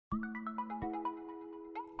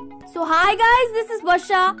So hi guys, this is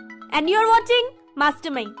Varsha and you're watching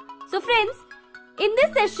Mastermind. So friends, in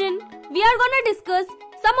this session, we are gonna discuss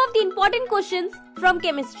some of the important questions from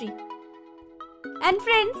chemistry. And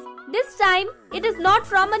friends, this time it is not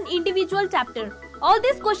from an individual chapter. All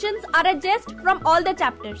these questions are a gist from all the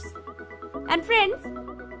chapters. And friends,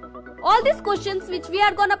 all these questions which we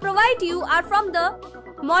are gonna provide you are from the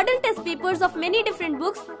model test papers of many different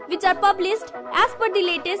books which are published as per the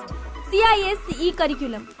latest ICSE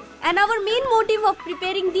curriculum. And our main motive of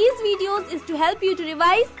preparing these videos is to help you to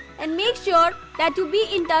revise and make sure that you be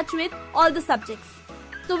in touch with all the subjects.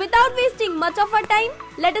 So without wasting much of our time,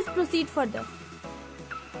 let us proceed further.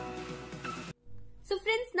 So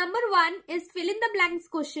friends, number 1 is fill in the blanks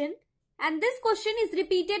question, and this question is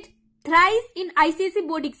repeated thrice in ICSE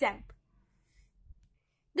board exam.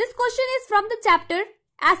 This question is from the chapter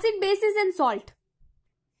Acid, Bases and Salt.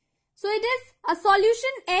 So it is a solution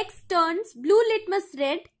X turns blue litmus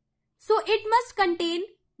red, so it must contain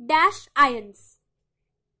dash ions.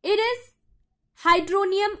 It is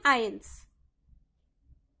hydronium ions.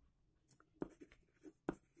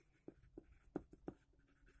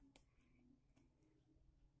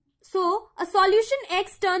 So a solution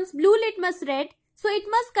X turns blue litmus red, so it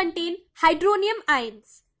must contain hydronium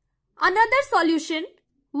ions. Another solution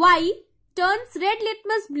Y turns red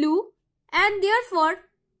litmus blue, and therefore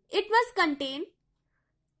it must contain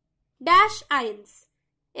dash ions.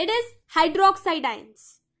 It is hydroxide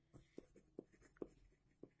ions.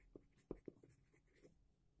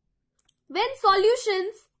 When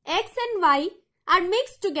solutions X and Y are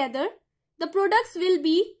mixed together, the products will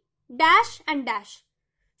be dash and dash.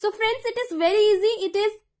 So friends, it is very easy. It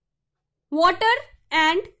is water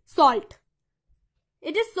and salt.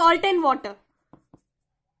 It is salt and water.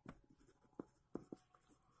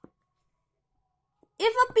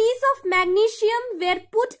 If a piece of magnesium were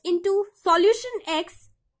put into solution X,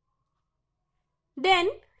 then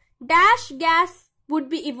dash gas would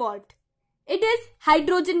be evolved. It is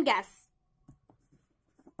hydrogen gas.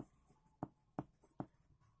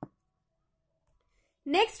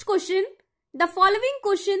 Next question. The following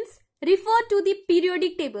questions refer to the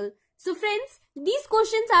periodic table. So friends, these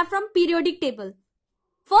questions are from periodic table.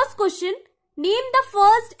 First question, name the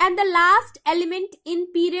first and the last element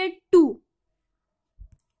in period 2.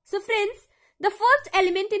 So friends, the first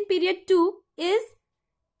element in period 2 is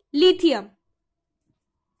lithium.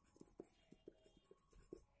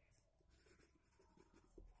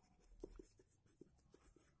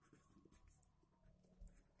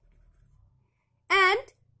 And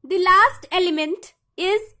the last element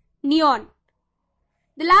is neon.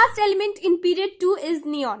 The last element in period 2 is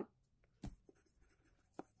neon.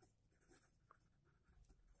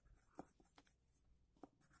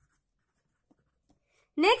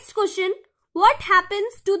 Next question, what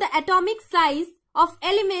happens to the atomic size of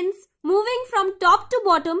elements moving from top to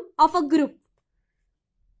bottom of a group?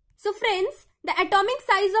 So friends, the atomic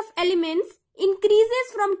size of elements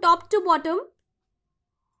increases from top to bottom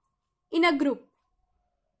in a group.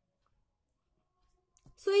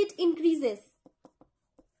 So it increases.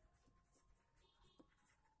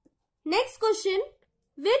 Next question,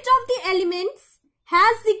 which of the elements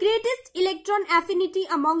has the greatest electron affinity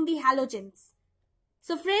among the halogens?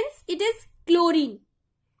 So friends, it is chlorine.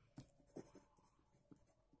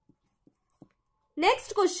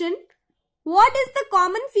 Next question, what is the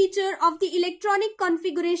common feature of the electronic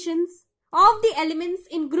configurations of the elements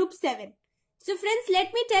in group 7? So friends,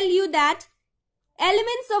 let me tell you that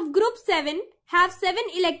elements of group 7 have 7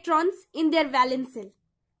 electrons in their valence shell.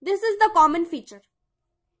 This is the common feature.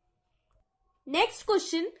 Next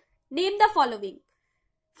question, name the following.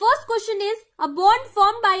 First question is a bond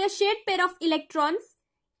formed by a shared pair of electrons,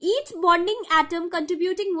 each bonding atom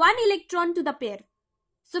contributing 1 electron to the pair.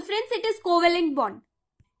 So friends, it is covalent bond.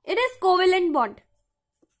 It is covalent bond.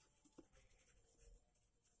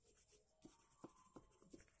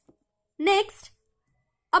 Next,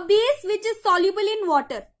 a base which is soluble in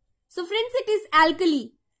water. So friends, it is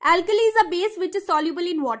alkali. Alkali is a base which is soluble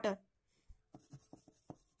in water.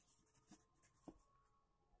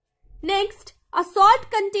 Next, a salt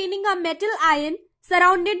containing a metal ion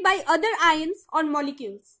surrounded by other ions on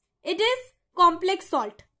molecules. It is complex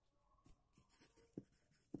salt.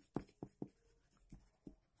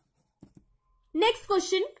 Next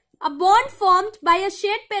question, a bond formed by a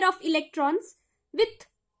shared pair of electrons with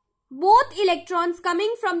both electrons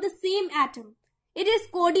coming from the same atom. It is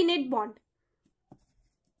coordinate bond.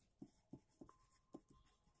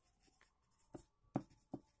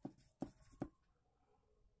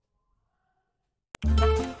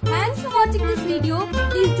 Thanks for watching this video.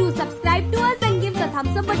 Please do subscribe to us and give the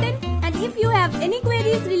thumbs up button. And if you have any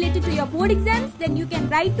queries related to your your board exams, then you can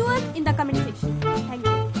write to us in the comment section.